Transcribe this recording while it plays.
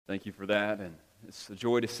Thank you for that, and it's a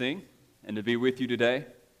joy to sing and to be with you today.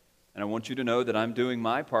 And I want you to know that I'm doing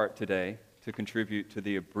my part today to contribute to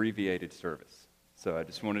the abbreviated service. So I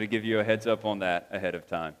just wanted to give you a heads up on that ahead of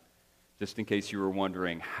time, just in case you were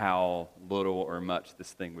wondering how little or much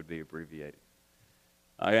this thing would be abbreviated.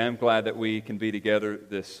 I am glad that we can be together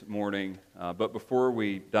this morning, but before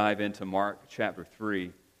we dive into Mark chapter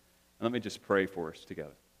 3, let me just pray for us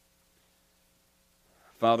together.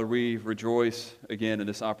 Father, we rejoice again in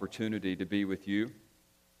this opportunity to be with you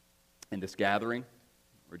in this gathering.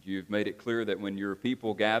 Lord, you've made it clear that when your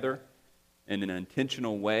people gather in an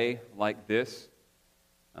intentional way like this,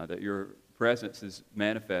 that your presence is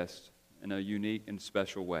manifest in a unique and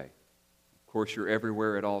special way. Of course, you're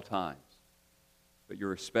everywhere at all times, but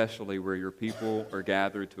you're especially where your people are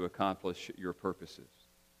gathered to accomplish your purposes.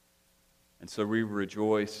 And so we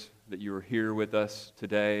rejoice that you are here with us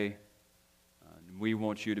today. We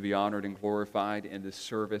want you to be honored and glorified in this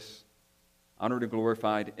service, honored and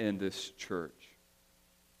glorified in this church,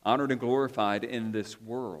 honored and glorified in this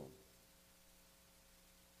world.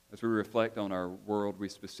 As we reflect on our world, we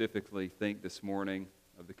specifically think this morning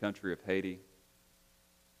of the country of Haiti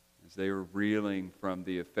as they are reeling from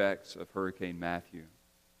the effects of Hurricane Matthew.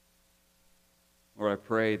 Lord, I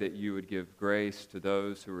pray that you would give grace to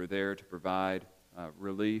those who are there to provide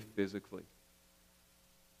relief physically.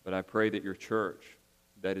 But I pray that your church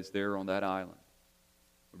that is there on that island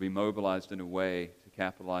will be mobilized in a way to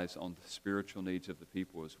capitalize on the spiritual needs of the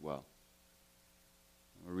people as well.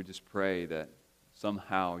 Lord, we just pray that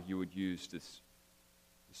somehow you would use this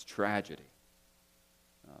tragedy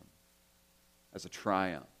as a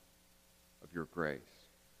triumph of your grace.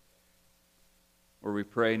 Lord, we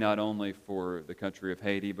pray not only for the country of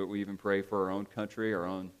Haiti, but we even pray for our own country, our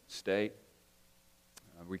own state.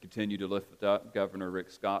 We continue to lift up Governor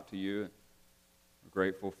Rick Scott to you. We're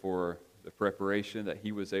grateful for the preparation that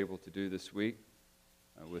he was able to do this week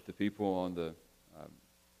with the people on the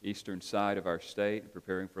eastern side of our state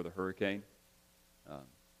preparing for the hurricane.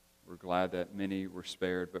 We're glad that many were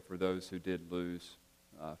spared, but for those who did lose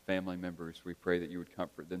family members, we pray that you would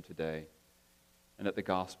comfort them today and that the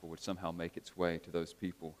gospel would somehow make its way to those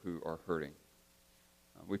people who are hurting.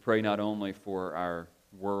 We pray not only for our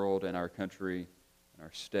world and our country,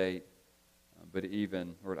 our state, but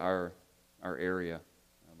even, Lord, our area.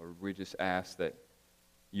 Lord, we just ask that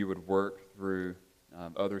you would work through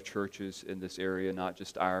other churches in this area, not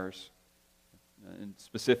just ours. In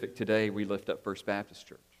specific today, we lift up First Baptist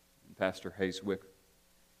Church and Pastor Hayes Wicker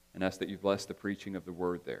and ask that you bless the preaching of the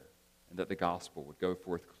word there and that the gospel would go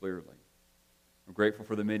forth clearly. We're grateful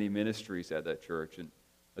for the many ministries at that church and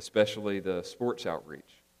especially the sports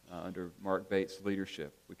outreach under Mark Bates'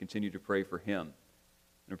 leadership. We continue to pray for him.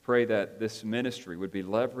 And I pray that this ministry would be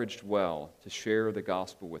leveraged well to share the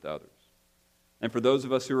gospel with others. And for those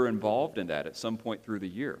of us who are involved in that at some point through the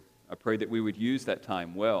year, I pray that we would use that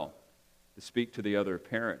time well to speak to the other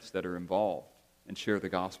parents that are involved and share the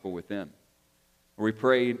gospel with them. We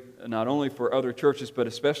pray not only for other churches, but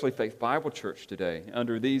especially Faith Bible Church today.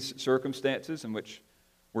 Under these circumstances in which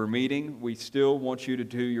we're meeting, we still want you to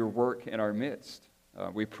do your work in our midst.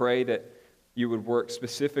 We pray that you would work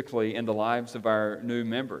specifically in the lives of our new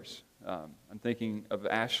members. I'm thinking of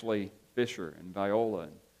Ashley Fisher and Viola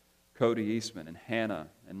and Cody Eastman and Hannah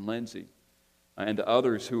and Lindsay and the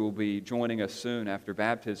others who will be joining us soon after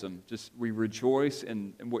baptism. Just we rejoice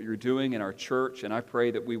in what you're doing in our church, and I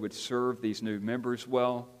pray that we would serve these new members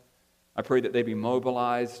well. I pray that they be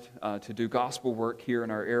mobilized to do gospel work here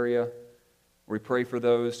in our area. We pray for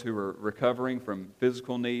those who are recovering from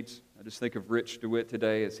physical needs. I just think of Rich DeWitt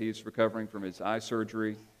today as he's recovering from his eye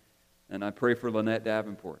surgery. And I pray for Lynette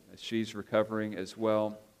Davenport as she's recovering as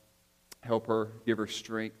well. Help her, give her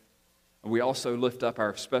strength. And we also lift up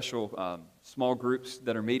our special small groups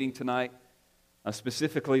that are meeting tonight,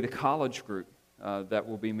 specifically the college group that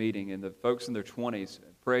will be meeting and the folks in their 20s.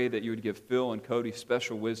 Pray that you would give Phil and Cody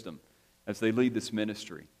special wisdom as they lead this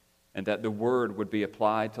ministry and that the word would be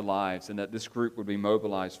applied to lives and that this group would be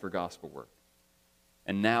mobilized for gospel work.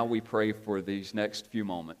 And now we pray for these next few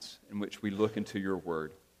moments in which we look into your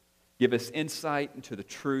word. Give us insight into the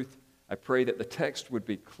truth. I pray that the text would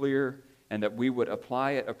be clear and that we would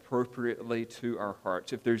apply it appropriately to our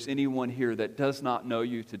hearts. If there's anyone here that does not know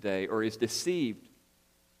you today or is deceived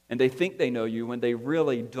and they think they know you when they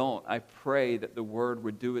really don't, I pray that the word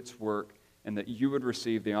would do its work and that you would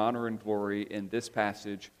receive the honor and glory in this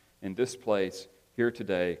passage, in this place, here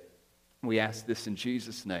today. We ask this in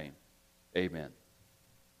Jesus' name. Amen.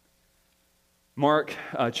 Mark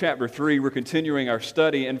chapter 3, we're continuing our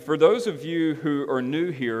study. And for those of you who are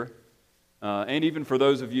new here, and even for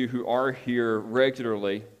those of you who are here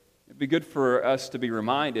regularly, be good for us to be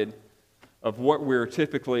reminded of what we're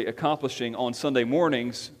typically accomplishing on Sunday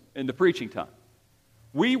mornings in the preaching time.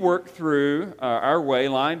 We work through our way,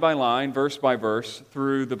 line by line, verse by verse,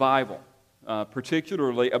 through the Bible,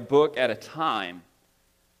 particularly a book at a time.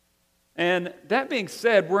 And that being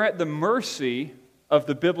said, we're at the mercy of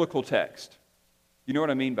the biblical text. You know what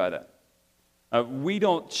I mean by that? We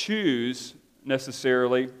don't choose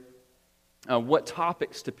necessarily what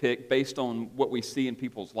topics to pick based on what we see in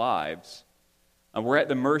people's lives. We're at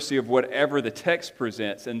the mercy of whatever the text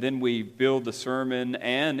presents, and then we build the sermon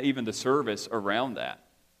and even the service around that.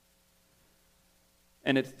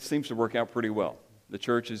 And it seems to work out pretty well. The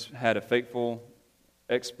church has had a faithful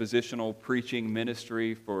expositional preaching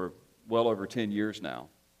ministry for well over 10 years now.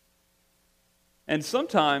 And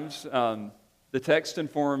sometimes the text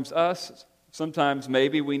informs us. Sometimes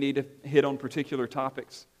maybe we need to hit on particular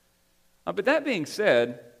topics. But that being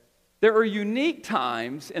said, there are unique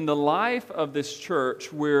times in the life of this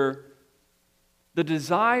church where the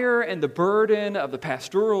desire and the burden of the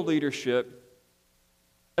pastoral leadership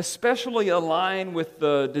especially align with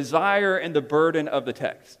the desire and the burden of the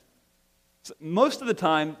text. So most of the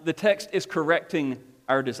time, the text is correcting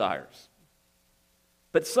our desires.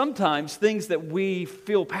 But sometimes things that we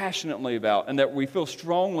feel passionately about and that we feel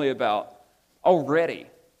strongly about already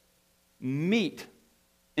meet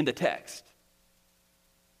in the text.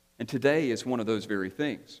 And today is one of those very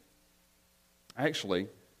things. Actually,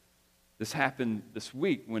 this happened this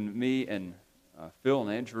week when me and Phil and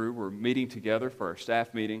Andrew were meeting together for our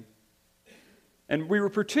staff meeting. And we were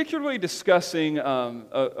particularly discussing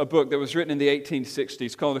a book that was written in the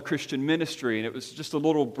 1860s called The Christian Ministry, and it was just a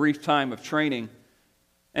little brief time of training.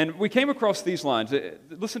 And we came across these lines.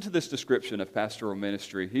 Listen to this description of pastoral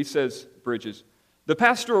ministry. He says, Bridges, "The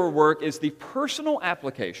pastoral work is the personal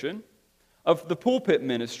application of the pulpit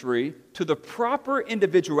ministry to the proper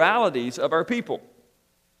individualities of our people,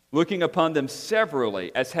 looking upon them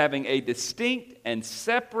severally as having a distinct and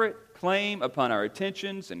separate claim upon our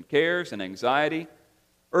attentions and cares and anxiety,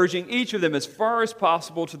 urging each of them as far as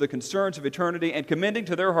possible to the concerns of eternity and commending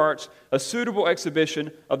to their hearts a suitable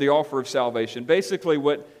exhibition of the offer of salvation." Basically,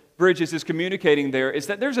 what Bridges is communicating there is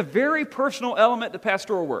that there's a very personal element to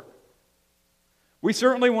pastoral work. We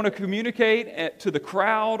certainly want to communicate to the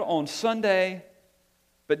crowd on Sunday,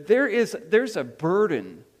 but there's a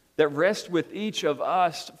burden that rests with each of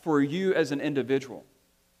us for you as an individual.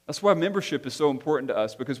 That's why membership is so important to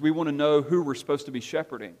us, because we want to know who we're supposed to be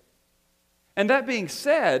shepherding. And that being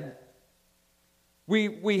said,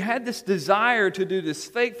 we had this desire to do this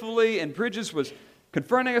faithfully, and Bridges was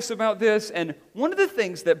confronting us about this. And one of the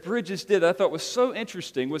things that Bridges did I thought was so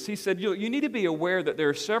interesting was he said, you need to be aware that there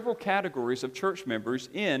are several categories of church members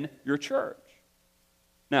in your church.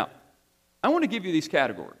 Now, I want to give you these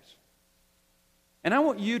categories. And I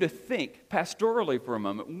want you to think pastorally for a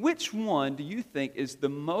moment. Which one do you think is the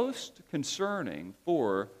most concerning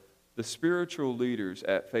for the spiritual leaders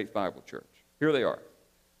at Faith Bible Church? Here they are: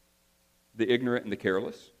 the ignorant and the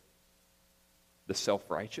careless, the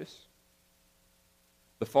self-righteous,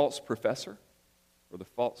 the false professor or the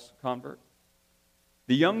false convert,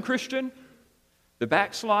 the young Christian, the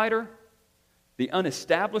backslider, the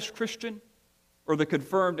unestablished Christian, or the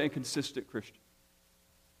confirmed and consistent Christian.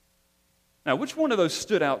 Now, which one of those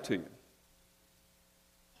stood out to you?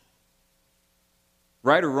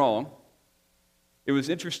 Right or wrong, it was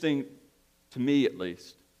interesting, to me at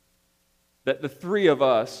least, that the three of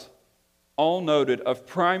us all noted of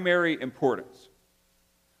primary importance.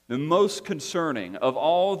 The most concerning of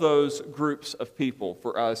all those groups of people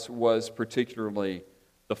for us was particularly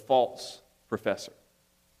the false professor.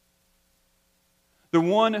 The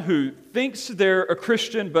one who thinks they're a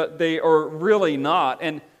Christian, but they are really not.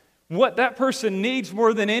 And what that person needs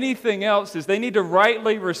more than anything else is they need to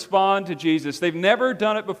rightly respond to Jesus. They've never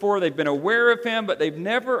done it before. They've been aware of Him, but they've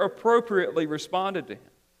never appropriately responded to Him.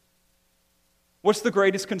 What's the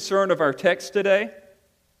greatest concern of our text today?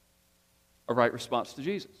 A right response to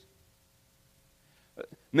Jesus.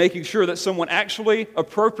 Making sure that someone actually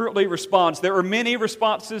appropriately responds. There are many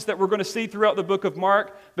responses that we're going to see throughout the book of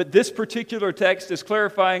Mark, but this particular text is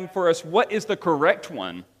clarifying for us what is the correct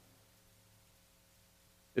one.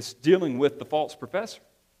 It's dealing with the false professor.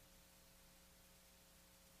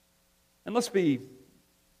 And let's be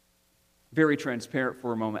very transparent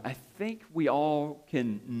for a moment. I think we all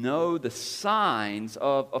can know the signs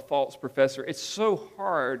of a false professor. It's so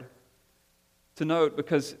hard to note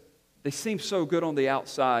because they seem so good on the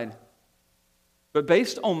outside. But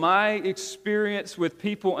based on my experience with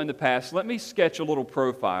people in the past, let me sketch a little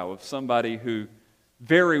profile of somebody who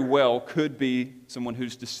very well could be someone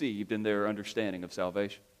who's deceived in their understanding of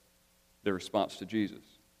salvation, their response to Jesus.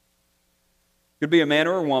 Could be a man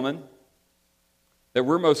or a woman that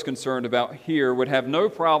we're most concerned about here would have no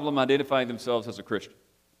problem identifying themselves as a Christian,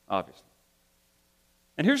 obviously.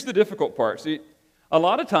 And here's the difficult part. See, a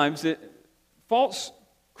lot of times false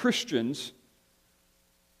Christians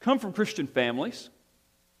come from Christian families.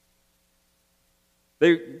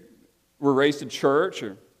 They were raised in church,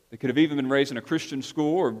 or they could have even been raised in a Christian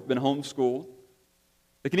school or been homeschooled.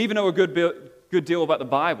 They can even know a good deal about the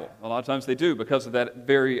Bible. A lot of times they do because of that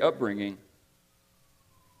very upbringing.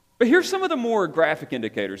 But here's some of the more graphic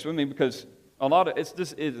indicators. I mean, because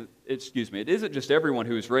it isn't just everyone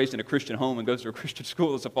who is raised in a Christian home and goes to a Christian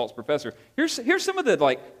school that's a false professor. Here's some of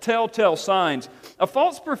the telltale signs. A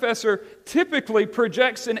false professor typically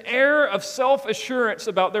projects an air of self-assurance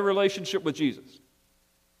about their relationship with Jesus.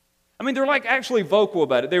 I mean, they're actually vocal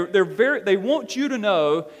about it. They want you to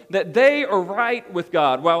know that they are right with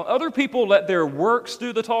God. While other people let their works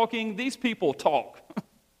do the talking, these people talk.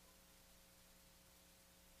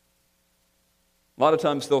 A lot of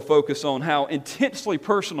times they'll focus on how intensely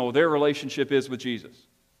personal their relationship is with Jesus.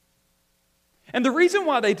 And the reason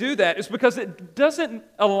why they do that is because it doesn't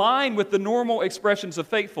align with the normal expressions of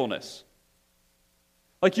faithfulness.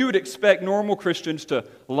 Like you would expect normal Christians to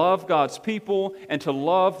love God's people and to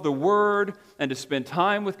love the Word and to spend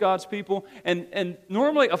time with God's people. And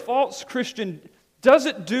normally a false Christian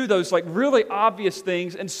doesn't do those really obvious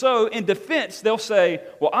things. And so in defense, they'll say,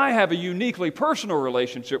 well, I have a uniquely personal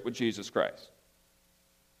relationship with Jesus Christ.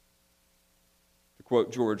 To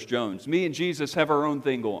quote George Jones, me and Jesus have our own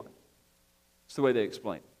thing going. That's the way they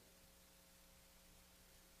explain it.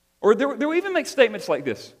 Or they'll even make statements like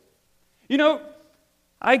this.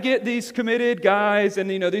 I get these committed guys and,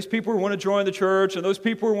 these people who want to join the church and those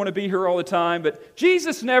people who want to be here all the time, but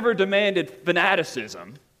Jesus never demanded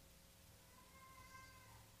fanaticism.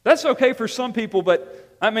 That's okay for some people,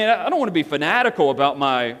 but, I don't want to be fanatical about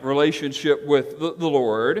my relationship with the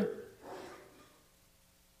Lord.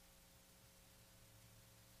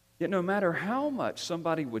 Yet no matter how much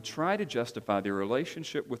somebody would try to justify their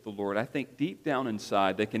relationship with the Lord, I think deep down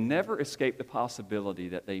inside they can never escape the possibility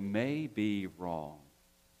that they may be wrong.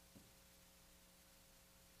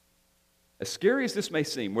 As scary as this may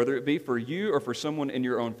seem, whether it be for you or for someone in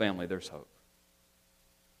your own family, there's hope.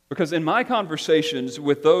 Because in my conversations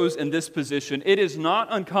with those in this position, it is not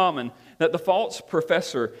uncommon that the false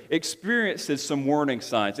professor experiences some warning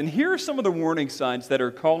signs. And here are some of the warning signs that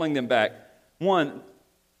are calling them back. One,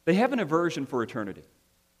 they have an aversion for eternity.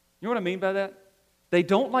 You know what I mean by that? They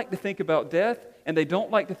don't like to think about death, and they don't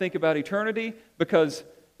like to think about eternity because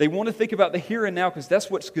they want to think about the here and now because that's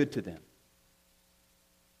what's good to them.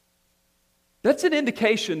 That's an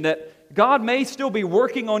indication that God may still be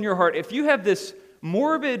working on your heart. If you have this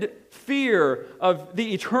morbid fear of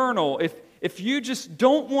the eternal, if you just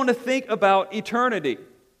don't want to think about eternity,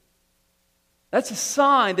 that's a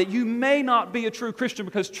sign that you may not be a true Christian,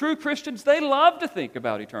 because true Christians, they love to think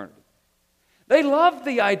about eternity. They love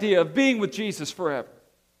the idea of being with Jesus forever.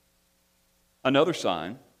 Another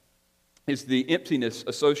sign is the emptiness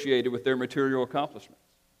associated with their material accomplishments.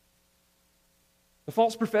 The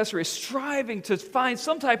false professor is striving to find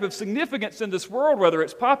some type of significance in this world, whether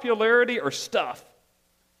it's popularity or stuff.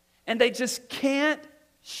 And they just can't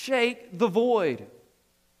shake the void.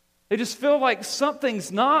 They just feel like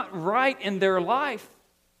something's not right in their life.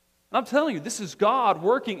 And I'm telling you, this is God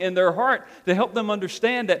working in their heart to help them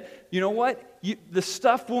understand that, you know what? The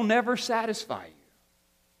stuff will never satisfy you.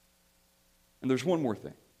 And there's one more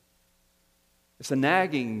thing. It's a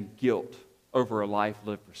nagging guilt over a life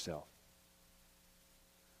lived for self.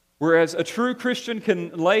 Whereas a true Christian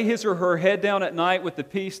can lay his or her head down at night with the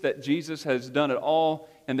peace that Jesus has done it all,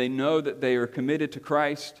 and they know that they are committed to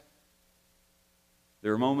Christ,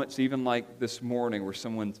 there are moments even like this morning where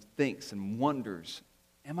someone thinks and wonders,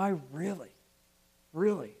 am I really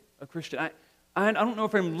a Christian? I don't know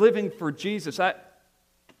if I'm living for Jesus. I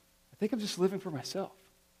think I'm just living for myself.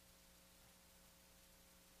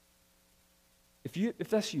 If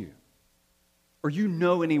that's you, or you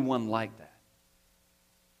know anyone like that,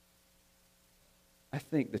 I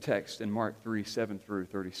think the text in Mark 3, 7 through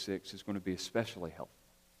 36 is going to be especially helpful.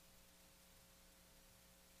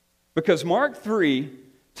 Because Mark 3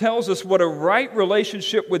 tells us what a right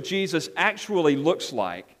relationship with Jesus actually looks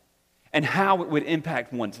like and how it would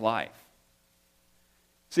impact one's life.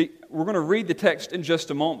 See, we're going to read the text in just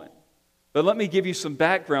a moment, but let me give you some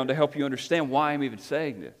background to help you understand why I'm even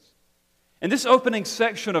saying this. In this opening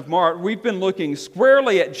section of Mark, we've been looking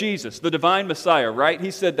squarely at Jesus, the divine Messiah, right? He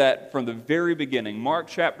said that from the very beginning. Mark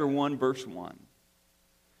chapter 1, verse 1.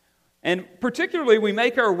 And particularly, we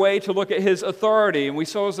make our way to look at his authority, and we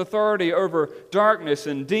saw his authority over darkness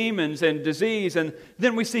and demons and disease, and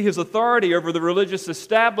then we see his authority over the religious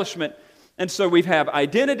establishment. And so we have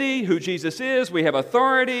identity, who Jesus is, we have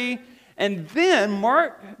authority, and then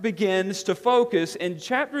Mark begins to focus in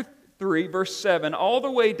chapter 3, verse 7, all the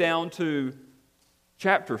way down to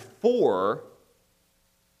chapter 4,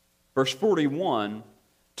 verse 41,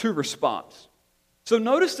 to response. So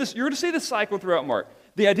notice this, you're going to see the cycle throughout Mark.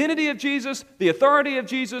 The identity of Jesus, the authority of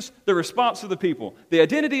Jesus, the response of the people. The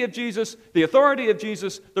identity of Jesus, the authority of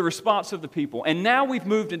Jesus, the response of the people. And now we've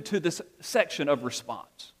moved into this section of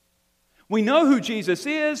response. We know who Jesus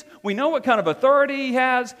is, we know what kind of authority he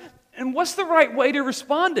has, and what's the right way to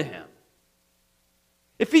respond to him?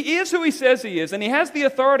 If he is who he says he is, and he has the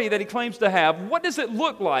authority that he claims to have, what does it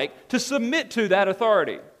look like to submit to that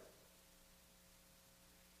authority?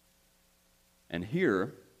 And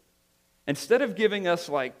here, instead of giving us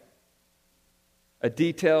like a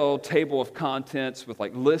detailed table of contents with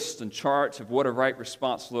like lists and charts of what a right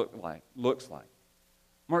response looks like,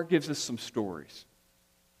 Mark gives us some stories.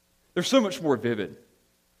 They're so much more vivid.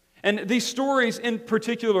 And these stories in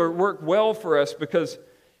particular work well for us because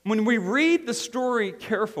when we read the story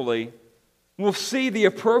carefully, we'll see the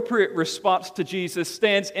appropriate response to Jesus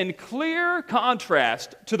stands in clear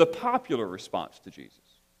contrast to the popular response to Jesus.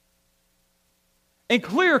 In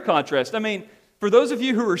clear contrast. I mean, for those of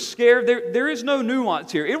you who are scared, there is no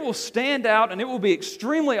nuance here. It will stand out and it will be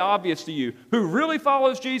extremely obvious to you who really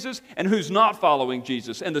follows Jesus and who's not following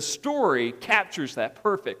Jesus. And the story captures that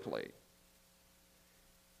perfectly.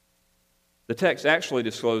 The text actually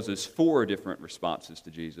discloses 4 different responses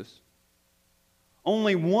to Jesus,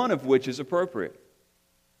 only one of which is appropriate.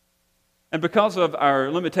 And because of our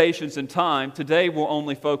limitations in time, today we'll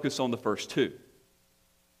only focus on the first 2.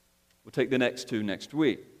 We'll take the next 2 next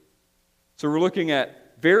week. So we're looking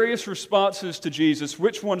at various responses to Jesus,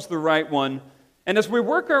 which one's the right one. And as we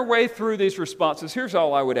work our way through these responses, here's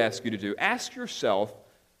all I would ask you to do. Ask yourself,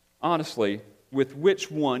 honestly, with which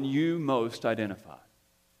one you most identify.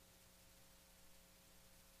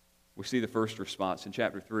 We see the first response in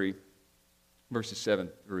chapter 3, verses 7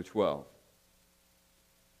 through 12.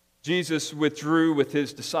 Jesus withdrew with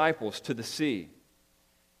his disciples to the sea,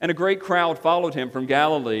 and a great crowd followed him from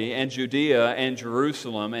Galilee and Judea and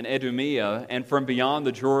Jerusalem and Idumea and from beyond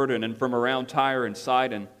the Jordan and from around Tyre and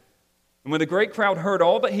Sidon. And when the great crowd heard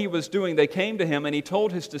all that he was doing, they came to him, and he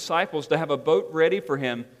told his disciples to have a boat ready for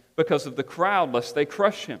him because of the crowd, lest they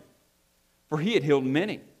crush him. For he had healed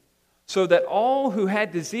many, so that all who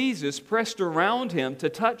had diseases pressed around him to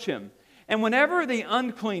touch him. And whenever the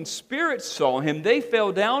unclean spirits saw him, they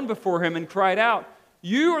fell down before him and cried out,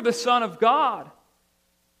 "You are the Son of God."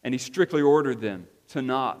 And he strictly ordered them to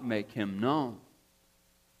not make him known.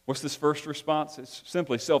 What's this first response? It's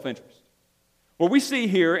simply self-interest. What we see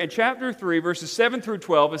here in chapter 3, verses 7 through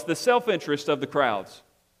 12, is the self-interest of the crowds.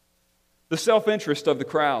 The self-interest of the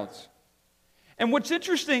crowds. And what's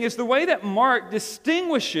interesting is the way that Mark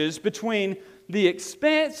distinguishes between the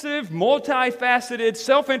expansive, multifaceted,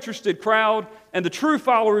 self-interested crowd and the true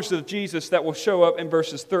followers of Jesus that will show up in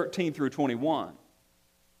verses 13 through 21.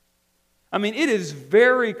 I mean, it is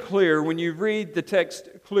very clear when you read the text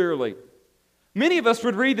clearly. Many of us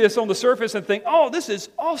would read this on the surface and think, oh, this is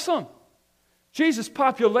awesome. Jesus'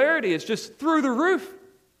 popularity is just through the roof.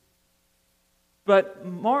 But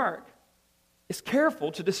Mark is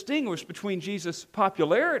careful to distinguish between Jesus'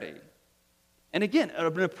 popularity and, again,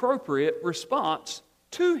 an appropriate response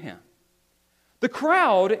to him. The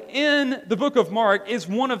crowd in the book of Mark is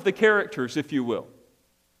one of the characters, if you will.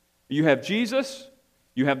 You have Jesus,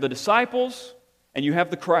 you have the disciples, and you have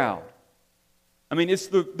the crowd. I mean, it's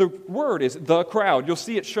the word is the crowd. You'll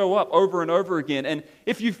see it show up over and over again. And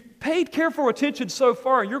if you've paid careful attention so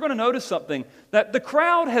far, you're going to notice something, that the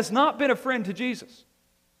crowd has not been a friend to Jesus.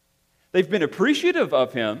 They've been appreciative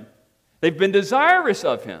of him. They've been desirous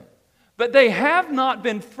of him. But they have not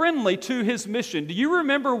been friendly to his mission. Do you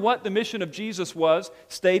remember what the mission of Jesus was,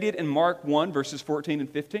 stated in Mark 1, verses 14 and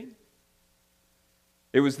 15?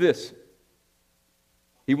 It was this.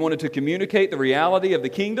 He wanted to communicate the reality of the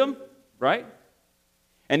kingdom, right?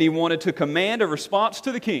 And he wanted to command a response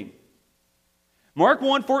to the king. Mark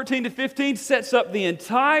 1, 14 to 15 sets up the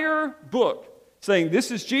entire book, saying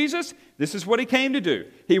this is Jesus, this is what he came to do.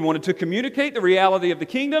 He wanted to communicate the reality of the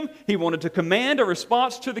kingdom. He wanted to command a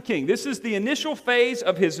response to the king. This is the initial phase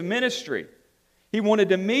of his ministry. He wanted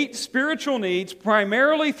to meet spiritual needs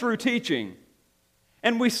primarily through teaching.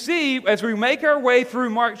 And we see, as we make our way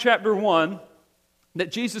through Mark chapter 1,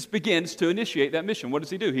 that Jesus begins to initiate that mission. What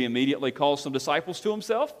does he do? He immediately calls some disciples to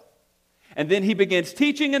himself, and then he begins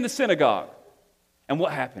teaching in the synagogue. And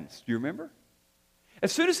what happens? Do you remember?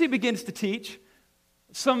 As soon as he begins to teach,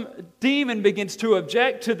 some demon begins to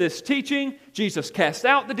object to this teaching. Jesus casts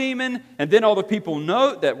out the demon, and then all the people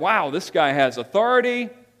note that, wow, this guy has authority.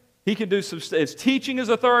 He can do his teaching is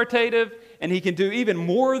authoritative, and he can do even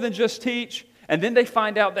more than just teach. And then they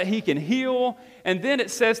find out that he can heal. And then it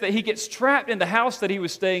says that he gets trapped in the house that he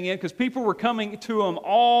was staying in because people were coming to him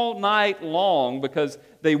all night long because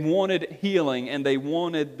they wanted healing and they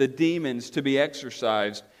wanted the demons to be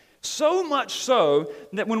exorcised. So much so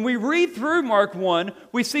that when we read through Mark 1,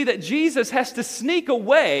 we see that Jesus has to sneak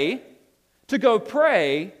away to go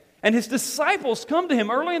pray, and his disciples come to him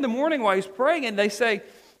early in the morning while he's praying, and they say,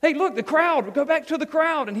 hey, look, the crowd, go back to the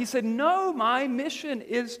crowd. And he said, no, my mission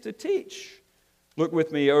is to teach. Look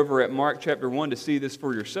with me over at Mark chapter 1 to see this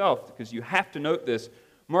for yourself, because you have to note this.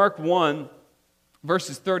 Mark 1,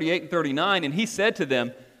 verses 38 and 39, and he said to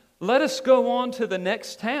them, let us go on to the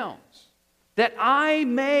next towns, that I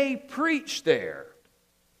may preach there,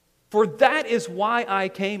 for that is why I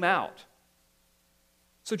came out.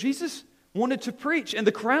 So Jesus wanted to preach, and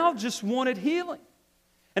the crowd just wanted healing.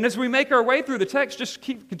 And as we make our way through the text, just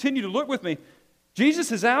continue to look with me.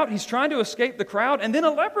 Jesus is out, he's trying to escape the crowd, and then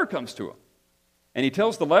a leper comes to him. And he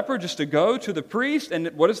tells the leper just to go to the priest, and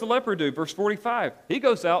what does the leper do? Verse 45, he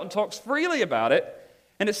goes out and talks freely about it,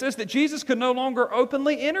 and it says that Jesus could no longer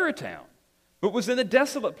openly enter a town, but was in the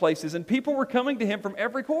desolate places, and people were coming to him from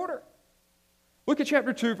every quarter. Look at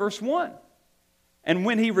chapter 2, verse 1. And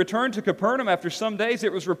when he returned to Capernaum after some days,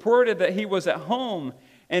 it was reported that he was at home,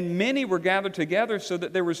 and many were gathered together so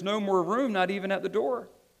that there was no more room, not even at the door.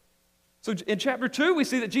 So in chapter 2, we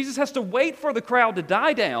see that Jesus has to wait for the crowd to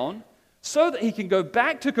die down so that he can go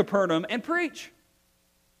back to Capernaum and preach.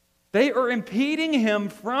 They are impeding him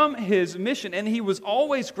from his mission, and he was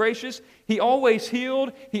always gracious, he always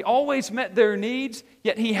healed, he always met their needs,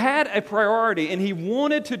 yet he had a priority, and he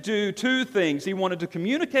wanted to do two things. He wanted to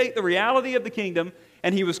communicate the reality of the kingdom,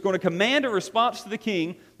 and he was going to command a response to the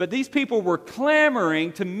king, but these people were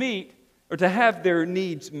clamoring to meet or to have their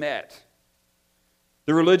needs met.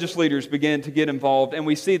 The religious leaders began to get involved, and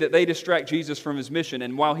we see that they distract Jesus from his mission,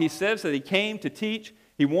 and while he says that he came to teach,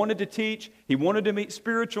 he wanted to teach, he wanted to meet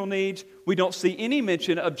spiritual needs, we don't see any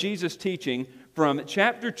mention of Jesus' teaching from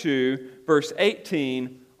chapter 2, verse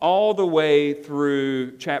 18, all the way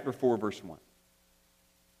through chapter 4, verse 1.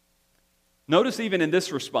 Notice even in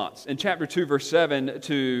this response, in chapter 2, verse 7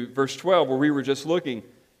 to verse 12, where we were just looking,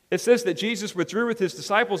 it says that Jesus withdrew with his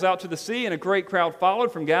disciples out to the sea, and a great crowd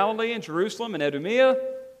followed from Galilee and Jerusalem and Idumea.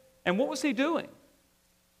 And what was he doing?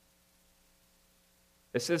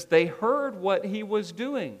 It says they heard what he was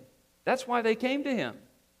doing. That's why they came to him.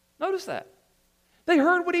 Notice that. They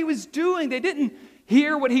heard what he was doing. They didn't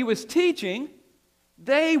hear what he was teaching.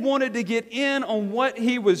 They wanted to get in on what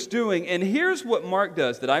he was doing. And here's what Mark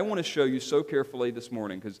does that I want to show you so carefully this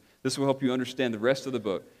morning, because this will help you understand the rest of the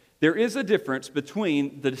book. There is a difference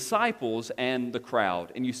between the disciples and the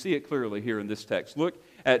crowd, and you see it clearly here in this text. Look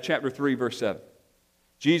at chapter 3, verse 7.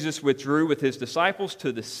 Jesus withdrew with his disciples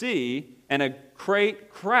to the sea, and a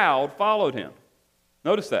great crowd followed him.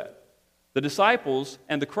 Notice that. The disciples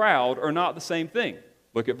and the crowd are not the same thing.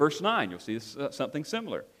 Look at verse 9. You'll see something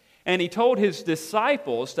similar. And he told his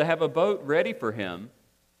disciples to have a boat ready for him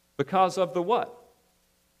because of the what?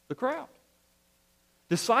 The crowd.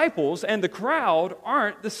 Disciples and the crowd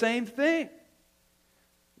aren't the same thing.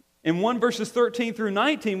 In 1 verses 13 through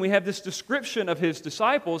 19, we have this description of his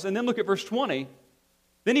disciples, and then look at verse 20.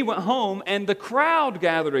 Then he went home, and the crowd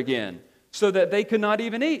gathered again, so that they could not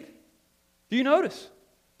even eat. Do you notice?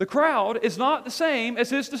 The crowd is not the same as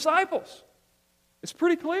his disciples. It's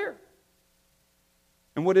pretty clear.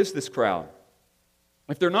 And what is this crowd?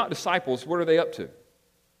 If they're not disciples, what are they up to?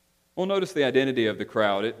 Well, notice the identity of the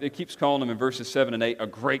crowd. It keeps calling them in verses 7 and 8 a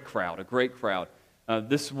great crowd, a great crowd.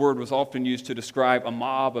 This word was often used to describe a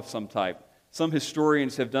mob of some type. Some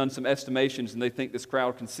historians have done some estimations, and they think this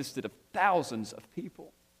crowd consisted of thousands of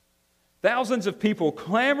people. Thousands of people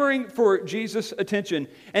clamoring for Jesus' attention.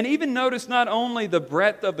 And even notice not only the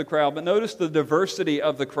breadth of the crowd, but notice the diversity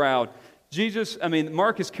of the crowd.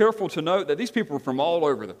 Mark is careful to note that these people are from all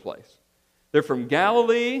over the place. They're from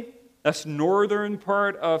Galilee, that's northern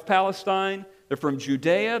part of Palestine. They're from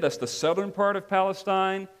Judea, that's the southern part of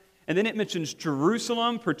Palestine. And then it mentions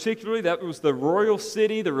Jerusalem, particularly. That was the royal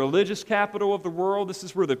city, the religious capital of the world. This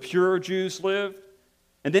is where the pure Jews lived.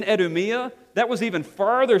 And then Idumea, that was even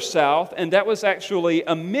farther south, and that was actually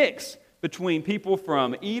a mix between people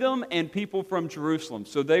from Edom and people from Jerusalem.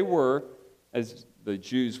 So they were, as the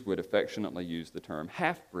Jews would affectionately use the term,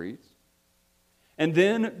 half-breeds. And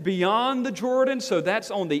then beyond the Jordan, so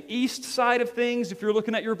that's on the east side of things, if you're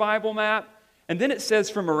looking at your Bible map, And then it says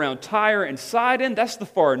from around Tyre and Sidon, that's the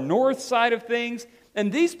far north side of things. And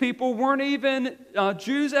these people weren't even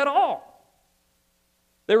Jews at all.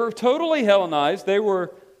 They were totally Hellenized. They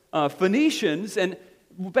were Phoenicians. And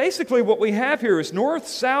basically what we have here is north,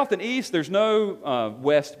 south, and east. There's no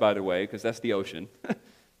west, by the way, because that's the ocean.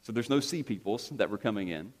 So there's no sea peoples that were coming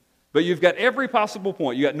in. But you've got every possible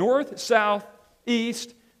point. You got north, south,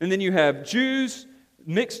 east, and then you have Jews,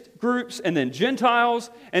 mixed groups, and then Gentiles.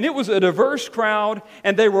 And it was a diverse crowd,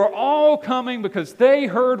 and they were all coming because they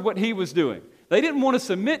heard what he was doing. They didn't want to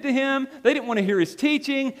submit to him. They didn't want to hear his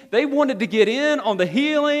teaching. They wanted to get in on the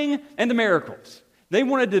healing and the miracles. They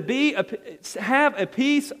wanted to have a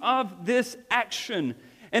piece of this action.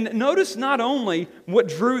 And notice not only what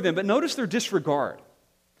drew them, but notice their disregard.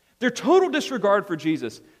 Their total disregard for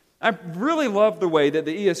Jesus. I really love the way that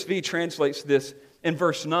the ESV translates this in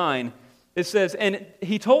verse 9. It says, and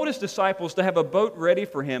he told his disciples to have a boat ready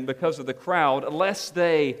for him because of the crowd, lest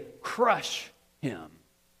they crush him.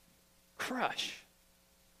 Crush.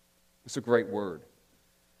 It's a great word.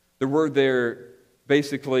 The word there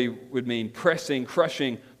basically would mean pressing,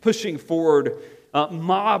 crushing, pushing forward,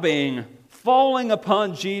 mobbing, falling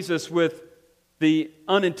upon Jesus with the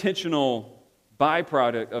unintentional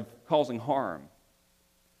byproduct of causing harm.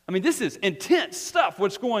 I mean, this is intense stuff,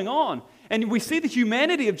 what's going on. And we see the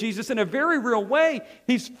humanity of Jesus in a very real way.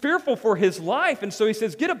 He's fearful for his life, and so he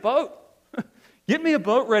says, get a boat. Get me a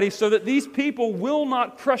boat ready so that these people will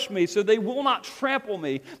not crush me, so they will not trample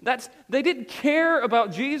me. They didn't care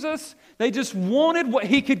about Jesus. They just wanted what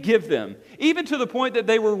he could give them, even to the point that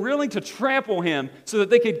they were willing to trample him so that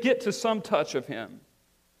they could get to some touch of him.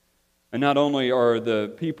 And not only are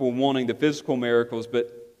the people wanting the physical miracles,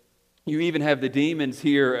 but you even have the demons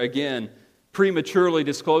here again, prematurely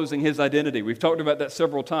disclosing his identity. We've talked about that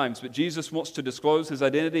several times, but Jesus wants to disclose his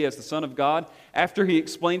identity as the Son of God after he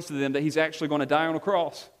explains to them that he's actually going to die on a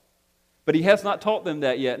cross. But he has not taught them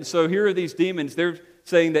that yet. And so here are these demons, they're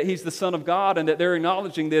saying that he's the Son of God and that they're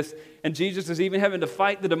acknowledging this, and Jesus is even having to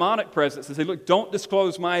fight the demonic presence and say, look, don't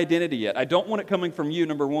disclose my identity yet. I don't want it coming from you,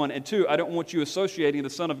 number one, and two, I don't want you associating the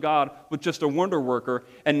Son of God with just a wonder worker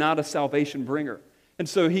and not a salvation bringer. And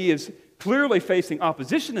so he is clearly facing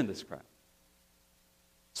opposition in this crowd.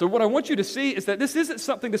 So what I want you to see is that this isn't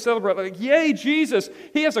something to celebrate, like, yay, Jesus,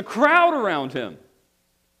 he has a crowd around him.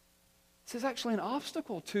 This is actually an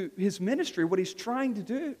obstacle to his ministry, what he's trying to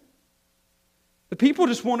do. The people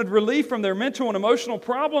just wanted relief from their mental and emotional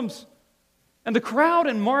problems. And the crowd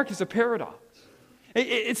in Mark is a paradox.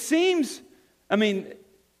 It seems,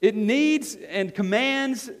 it needs and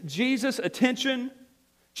commands Jesus' attention.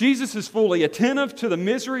 Jesus is fully attentive to the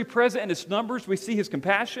misery present in its numbers. We see his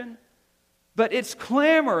compassion. But its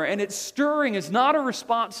clamor and its stirring is not a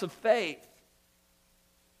response of faith.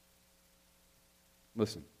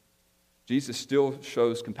 Listen, Jesus still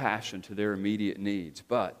shows compassion to their immediate needs,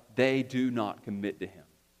 but they do not commit to him.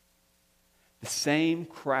 The same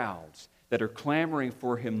crowds that are clamoring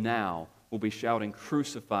for him now will be shouting,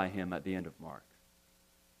 crucify him at the end of Mark.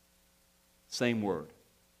 Same word,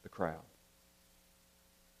 the crowd.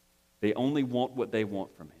 They only want what they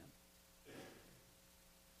want from him.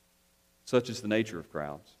 Such is the nature of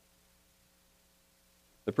crowds.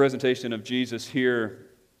 The presentation of Jesus here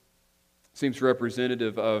seems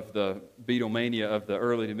representative of the Beatlemania of the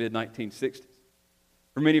early to mid-1960s.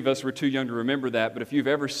 For many of us, we're too young to remember that, but if you've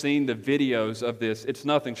ever seen the videos of this, it's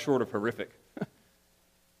nothing short of horrific. And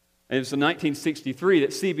it was in 1963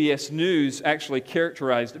 that CBS News actually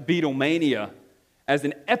characterized Beatlemania as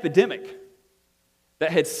an epidemic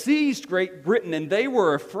that had seized Great Britain, and they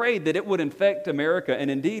were afraid that it would infect America, and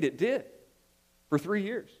indeed it did. For 3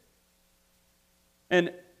 years.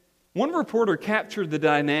 And one reporter captured the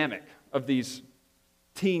dynamic of these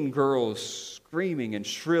teen girls screaming and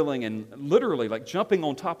shrilling and literally like jumping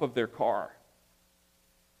on top of their car.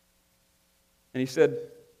 And he said,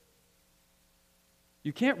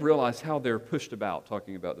 you can't realize how they're pushed about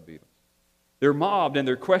talking about the Beatles. They're mobbed and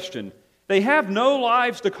they're questioned. They have no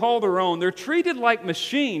lives to call their own. They're treated like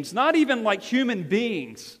machines, not even like human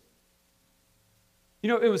beings. You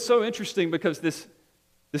know, it was so interesting because this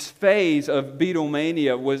phase of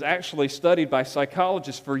Beatlemania was actually studied by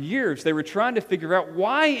psychologists for years. They were trying to figure out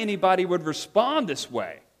why anybody would respond this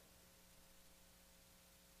way.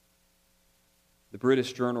 The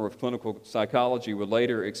British Journal of Clinical Psychology would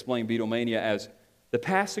later explain Beatlemania as the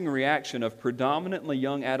passing reaction of predominantly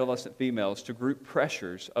young adolescent females to group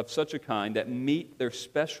pressures of such a kind that meet their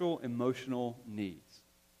special emotional needs.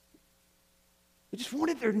 They just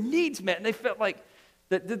wanted their needs met, and they felt like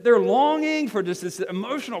That they're longing for just this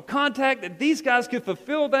emotional contact, that these guys could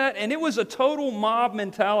fulfill that, and it was a total mob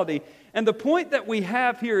mentality. And the point that we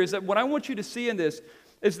have here is that what I want you to see in this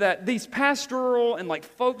is that these pastoral and like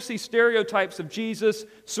folksy stereotypes of Jesus,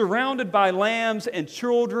 surrounded by lambs and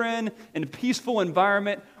children in a peaceful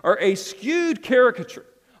environment, are a skewed caricature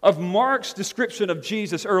of Mark's description of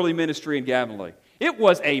Jesus' early ministry in Galilee. It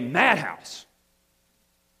was a madhouse.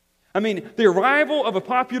 I mean, the arrival of a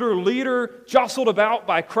popular leader jostled about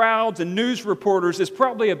by crowds and news reporters is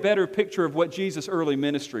probably a better picture of what Jesus' early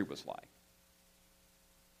ministry was like.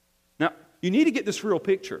 Now, you need to get this real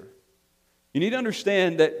picture. You need to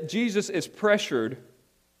understand that Jesus is pressured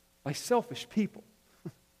by selfish people.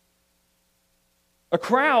 A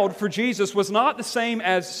crowd for Jesus was not the same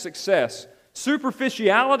as success.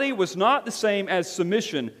 Superficiality was not the same as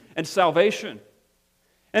submission and salvation.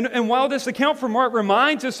 And while this account from Mark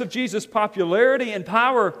reminds us of Jesus' popularity and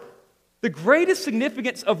power, the greatest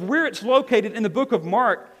significance of where it's located in the book of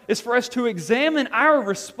Mark is for us to examine our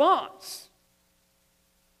response.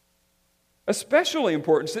 Especially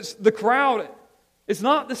important since the crowd is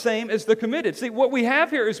not the same as the committed. See, what we have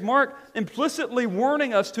here is Mark implicitly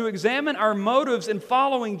warning us to examine our motives in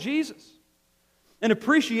following Jesus. An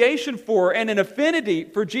appreciation for and an affinity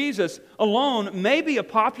for Jesus alone may be a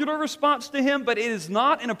popular response to Him, but it is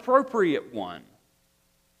not an appropriate one.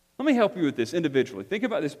 Let me help you with this individually. Think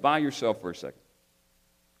about this by yourself for a second.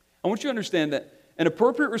 I want you to understand that an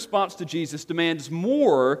appropriate response to Jesus demands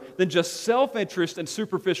more than just self-interest and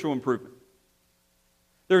superficial improvement.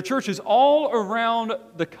 There are churches all around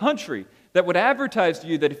the country that would advertise to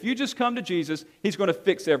you that if you just come to Jesus, He's going to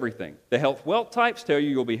fix everything. The health wealth types tell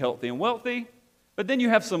you you'll be healthy and wealthy. But then you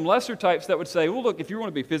have some lesser types that would say, well, look, if you want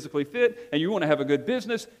to be physically fit and you want to have a good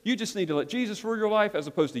business, you just need to let Jesus rule your life as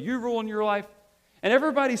opposed to you ruling your life. And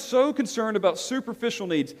everybody's so concerned about superficial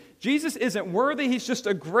needs. Jesus isn't worthy. He's just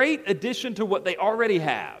a great addition to what they already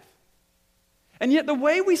have. And yet the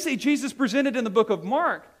way we see Jesus presented in the book of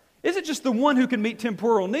Mark isn't just the one who can meet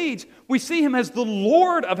temporal needs. We see Him as the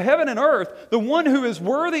Lord of heaven and earth, the one who is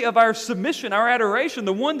worthy of our submission, our adoration,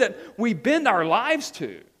 the one that we bend our lives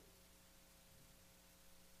to.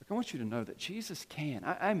 I want you to know that Jesus can.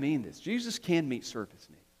 I mean this. Jesus can meet surface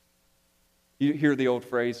needs. You hear the old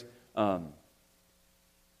phrase,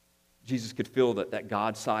 Jesus could fill that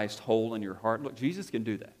God-sized hole in your heart. Look, Jesus can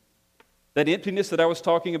do that. That emptiness that I was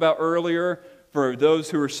talking about earlier, for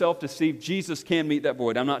those who are self-deceived, Jesus can meet that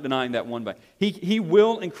void. I'm not denying that one bit. He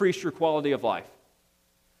will increase your quality of life.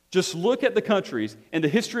 Just look at the countries in the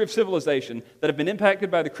history of civilization that have been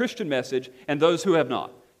impacted by the Christian message and those who have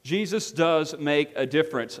not. Jesus does make a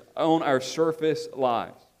difference on our surface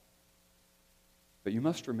lives. But you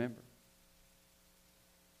must remember,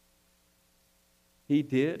 He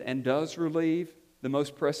did and does relieve the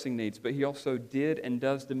most pressing needs, but He also did and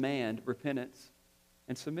does demand repentance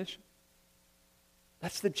and submission.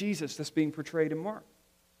 That's the Jesus that's being portrayed in Mark.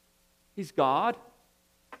 He's God,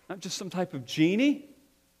 not just some type of genie.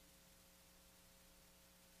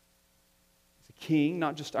 He's a king,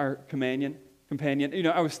 not just our companion. You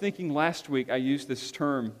know, I was thinking last week, I used this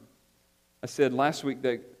term. I said last week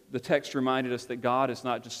that the text reminded us that God is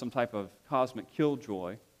not just some type of cosmic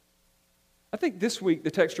killjoy. I think this week the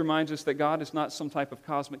text reminds us that God is not some type of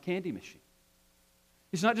cosmic candy machine.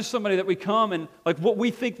 He's not just somebody that we come and like what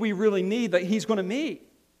we think we really need that He's going to meet.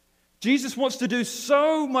 Jesus wants to do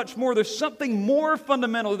so much more. There's something more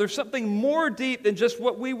fundamental. There's something more deep than just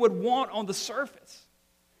what we would want on the surface.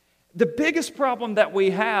 The biggest problem that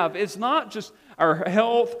we have is not just our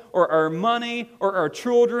health or our money or our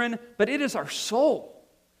children, but it is our soul.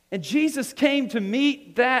 And Jesus came to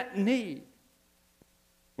meet that need.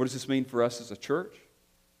 What does this mean for us as a church?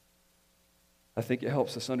 I think it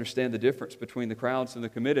helps us understand the difference between the crowds and the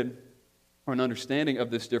committed. Or an understanding of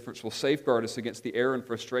this difference will safeguard us against the error and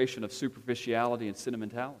frustration of superficiality and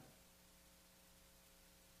sentimentality.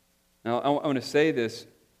 Now, I want to say this.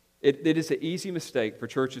 It is an easy mistake for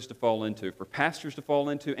churches to fall into, for pastors to fall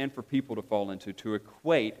into, and for people to fall into, to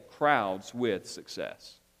equate crowds with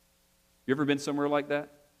success. You ever been somewhere like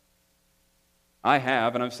that? I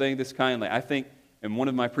have, and I'm saying this kindly. I think in one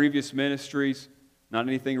of my previous ministries, not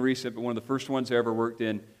anything recent, but one of the first ones I ever worked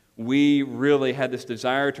in, we really had this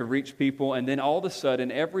desire to reach people, and then all of a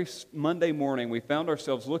sudden, every Monday morning, we found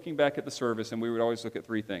ourselves looking back at the service, and we would always look at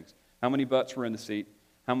three things. How many butts were in the seat?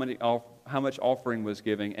 How much offering was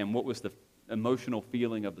giving, and what was the emotional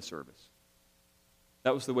feeling of the service.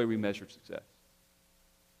 That was the way we measured success.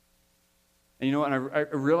 And you know what? I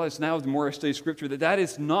realize now, the more I study Scripture, that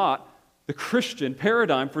is not the Christian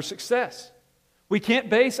paradigm for success. We can't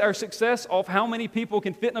base our success off how many people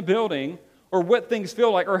can fit in a building or what things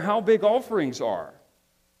feel like or how big offerings are.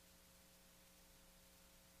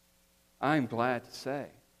 I am glad to say,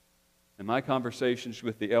 in my conversations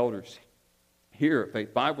with the elders here at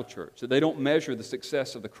Faith Bible Church, that they don't measure the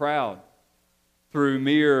success of the crowd through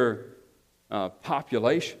mere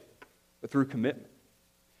population, but through commitment.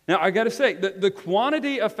 Now, I got to say, the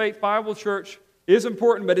quantity of Faith Bible Church is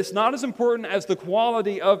important, but it's not as important as the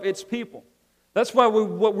quality of its people. That's why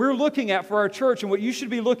what we're looking at for our church, and what you should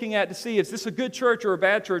be looking at to see, is this a good church or a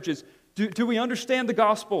bad church, is do we understand the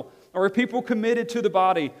gospel? Or are people committed to the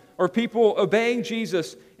body? Are people obeying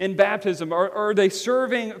Jesus in baptism? Or are they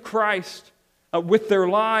serving Christ with their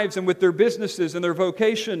lives and with their businesses and their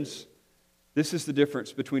vocations? This is the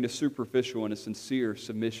difference between a superficial and a sincere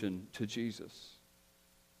submission to Jesus.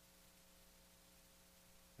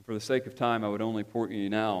 And for the sake of time, I would only point you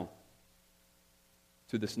now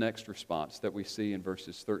to this next response that we see in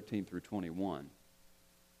verses 13 through 21.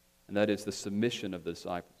 And that is the submission of the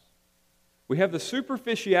disciples. We have the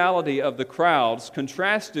superficiality of the crowds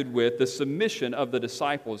contrasted with the submission of the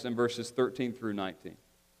disciples in verses 13 through 19.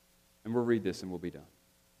 And we'll read this and we'll be done.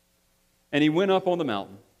 And he went up on the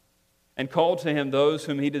mountain and called to him those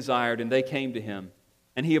whom he desired, and they came to him.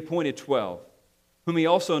 And he appointed 12, whom he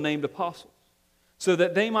also named apostles, so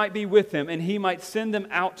that they might be with him, and he might send them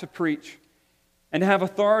out to preach and have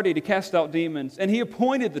authority to cast out demons. And he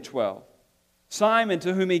appointed the 12, Simon,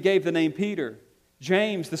 to whom he gave the name Peter,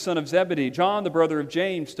 James, the son of Zebedee, John, the brother of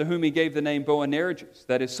James, to whom he gave the name Boanerges,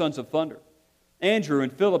 that is, sons of thunder, Andrew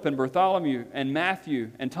and Philip and Bartholomew and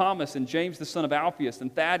Matthew and Thomas and James, the son of Alphaeus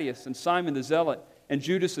and Thaddeus and Simon the Zealot and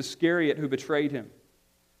Judas Iscariot, who betrayed him.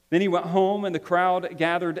 Then he went home, and the crowd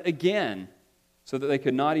gathered again, so that they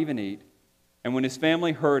could not even eat. And when his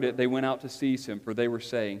family heard it, they went out to seize him, for they were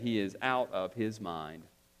saying, he is out of his mind.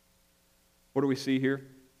 What do we see here?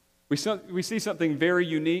 We see something very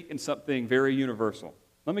unique and something very universal.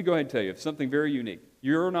 Let me go ahead and tell you something very unique.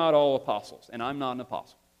 You're not all apostles, and I'm not an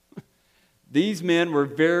apostle. These men were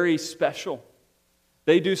very special.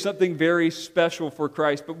 They do something very special for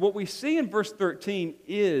Christ. But what we see in verse 13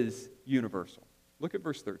 is universal. Look at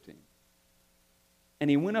verse 13. And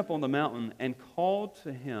he went up on the mountain and called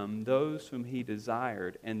to him those whom he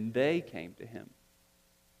desired, and they came to him.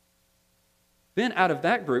 Then out of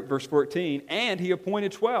that group, verse 14, and he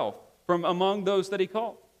appointed 12 from among those that he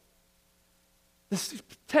called. This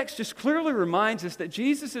text just clearly reminds us that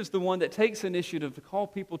Jesus is the one that takes initiative to call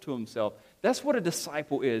people to himself. That's what a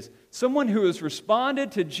disciple is. Someone who has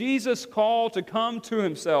responded to Jesus' call to come to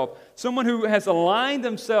himself. Someone who has aligned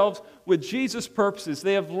themselves with Jesus' purposes.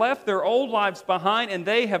 They have left their old lives behind and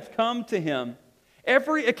they have come to him.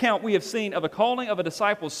 Every account we have seen of a calling of a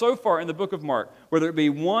disciple so far in the book of Mark, whether it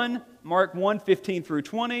be Mark 1, 15 through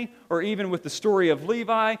 20, or even with the story of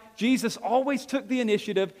Levi, Jesus always took the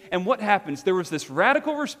initiative, and what happens? There was this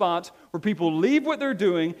radical response where people leave what they're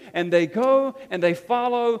doing, and they go and they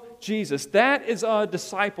follow Jesus. That is a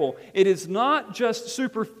disciple. It is not just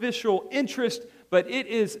superficial interest, but it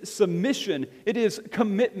is submission. It is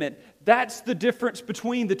commitment. That's the difference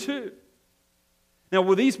between the two. Now,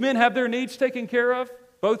 will these men have their needs taken care of,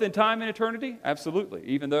 both in time and eternity? Absolutely,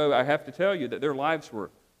 even though I have to tell you that their lives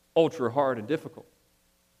were ultra hard and difficult.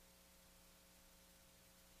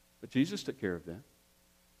 But Jesus took care of them.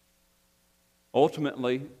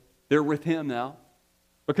 Ultimately, they're with him now.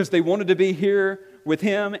 Because they wanted to be here with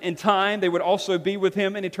him in time, they would also be with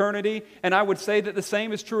him in eternity. And I would say that the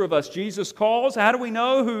same is true of us. Jesus calls. How do we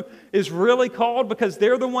know who is really called? Because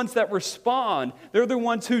they're the ones that respond. They're the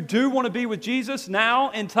ones who do want to be with Jesus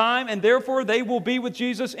now in time, and therefore they will be with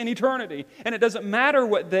Jesus in eternity. And it doesn't matter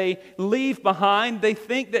what they leave behind. They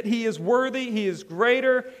think that he is worthy, he is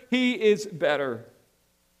greater, he is better.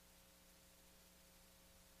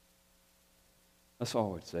 That's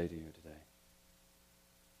all I would say to you today.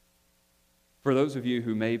 For those of you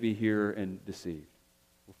who may be here and deceived,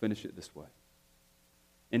 we'll finish it this way.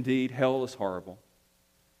 Indeed, hell is horrible.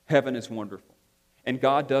 Heaven is wonderful. And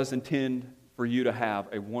God does intend for you to have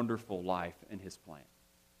a wonderful life in his plan.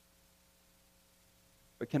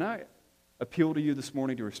 But can I appeal to you this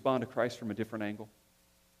morning to respond to Christ from a different angle?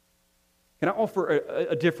 Can I offer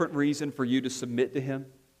a different reason for you to submit to him?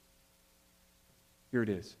 Here it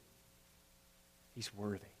is. He's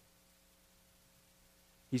worthy.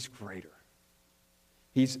 He's greater.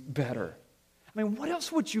 He's better. I mean, what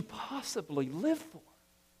else would you possibly live for?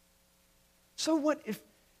 So what if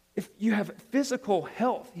you have physical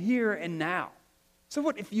health here and now? So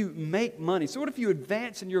what if you make money? So what if you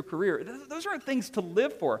advance in your career? Those aren't things to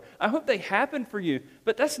live for. I hope they happen for you,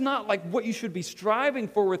 but that's not like what you should be striving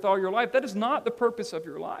for with all your life. That is not the purpose of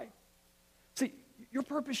your life. See, your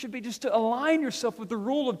purpose should be just to align yourself with the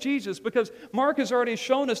rule of Jesus, because Mark has already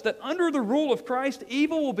shown us that under the rule of Christ,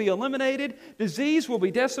 evil will be eliminated, disease will be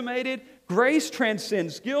decimated, grace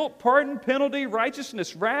transcends guilt, pardon, penalty,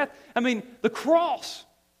 righteousness, wrath. I mean, the cross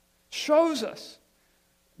shows us,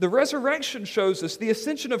 the resurrection shows us, the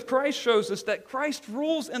ascension of Christ shows us that Christ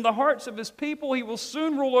rules in the hearts of His people. He will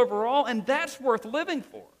soon rule over all, and that's worth living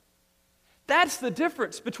for. That's the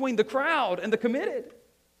difference between the crowd and the committed.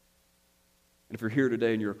 And if you're here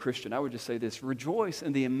today and you're a Christian, I would just say this: rejoice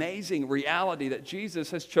in the amazing reality that Jesus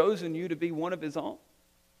has chosen you to be one of His own.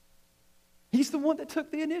 He's the one that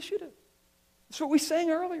took the initiative. That's what we sang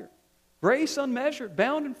earlier. Grace unmeasured,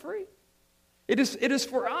 bound and free. It is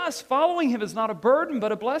for us. Following Him is not a burden,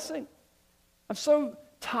 but a blessing. I'm so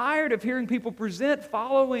tired of hearing people present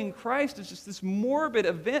following Christ as just this morbid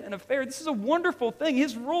event and affair. This is a wonderful thing.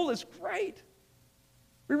 His rule is great.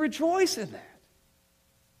 We rejoice in that.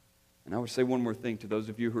 And I would say one more thing to those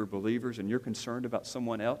of you who are believers and you're concerned about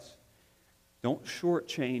someone else. Don't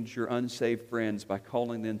shortchange your unsaved friends by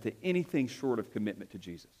calling them to anything short of commitment to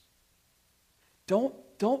Jesus.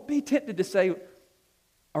 Don't be tempted to say,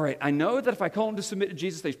 all right, I know that if I call him to submit to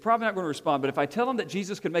Jesus, he's probably not going to respond, but if I tell him that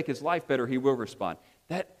Jesus can make his life better, he will respond.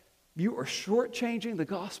 That you are shortchanging the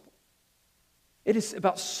gospel. It is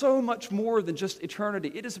about so much more than just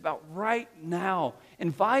eternity. It is about right now.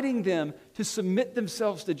 Inviting them to submit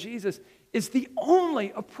themselves to Jesus is the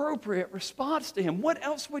only appropriate response to Him. What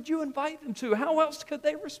else would you invite them to? How else could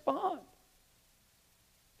they respond?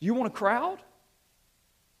 Do you want a crowd?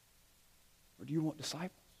 Or do you want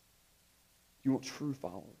disciples? Do you want true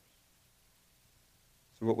followers?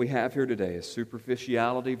 So what we have here today is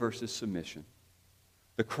superficiality versus submission.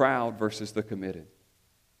 The crowd versus the committed.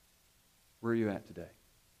 Where are you at today?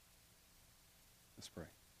 Let's pray.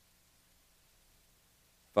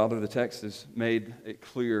 Father, the text has made it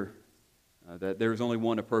clear that there is only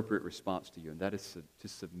one appropriate response to you, and that is to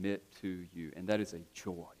submit to you, and that is a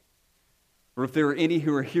joy. Or if there are any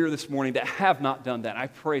who are here this morning that have not done that, I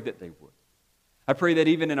pray that they would. I pray that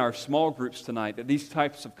even in our small groups tonight, that these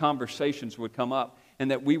types of conversations would come up, and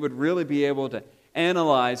that we would really be able to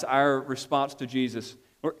analyze our response to Jesus.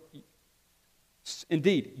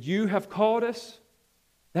 Indeed, you have called us.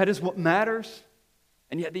 That is what matters.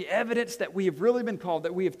 And yet the evidence that we have really been called,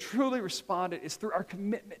 that we have truly responded, is through our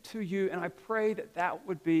commitment to you. And I pray that that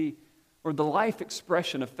would be, or the life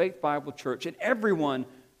expression of Faith Bible Church, and everyone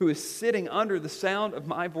who is sitting under the sound of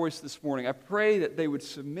my voice this morning. I pray that they would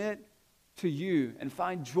submit to you and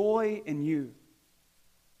find joy in you.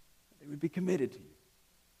 They would be committed to you,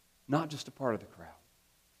 not just a part of the crowd.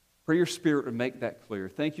 Pray your Spirit would make that clear.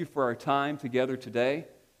 Thank you for our time together today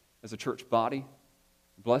as a church body.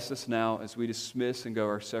 Bless us now as we dismiss and go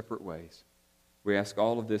our separate ways. We ask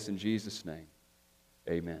all of this in Jesus' name.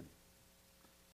 Amen.